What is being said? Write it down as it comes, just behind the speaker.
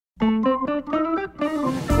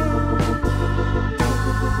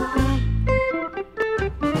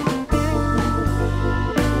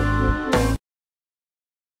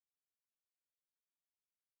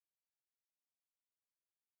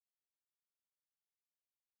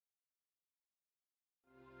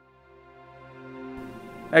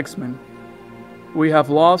X-Men. We have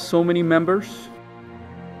lost so many members.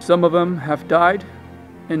 Some of them have died,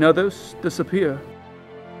 and others disappear.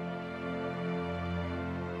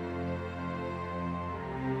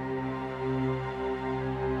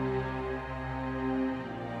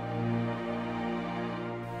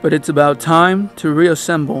 But it's about time to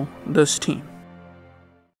reassemble this team.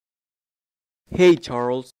 Hey,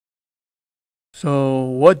 Charles. So,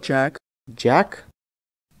 what, Jack? Jack?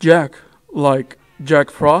 Jack, like Jack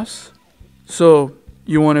Frost? So,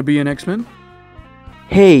 you want to be an X-Men?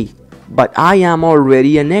 Hey, but I am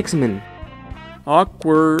already an X-Men.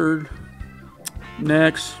 Awkward.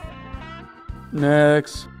 Next.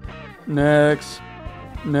 Next. Next.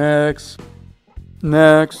 Next.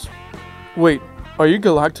 Next. Wait, are you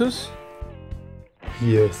Galactus?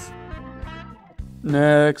 Yes.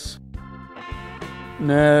 Next.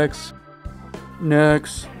 Next.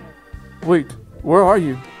 Next. Wait, where are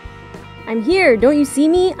you? I'm here. Don't you see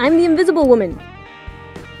me? I'm the Invisible Woman.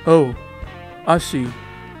 Oh, I see.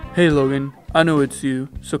 Hey Logan, I know it's you,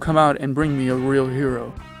 so come out and bring me a real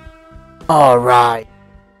hero. Alright.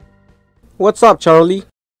 What's up, Charlie?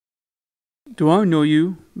 Do I know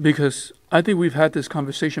you? Because I think we've had this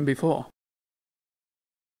conversation before.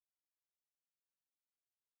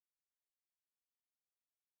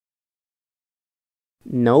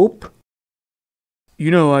 Nope.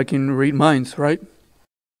 You know I can read minds, right?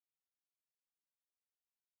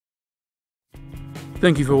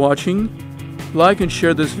 Thank you for watching. Like and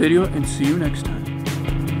share this video and see you next time.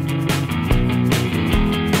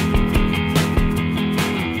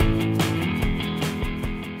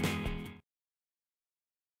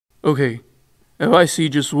 Okay, if I see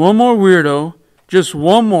just one more weirdo, just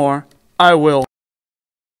one more, I will.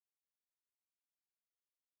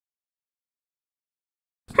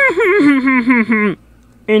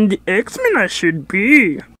 In the X-Men I should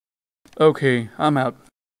be. Okay, I'm out.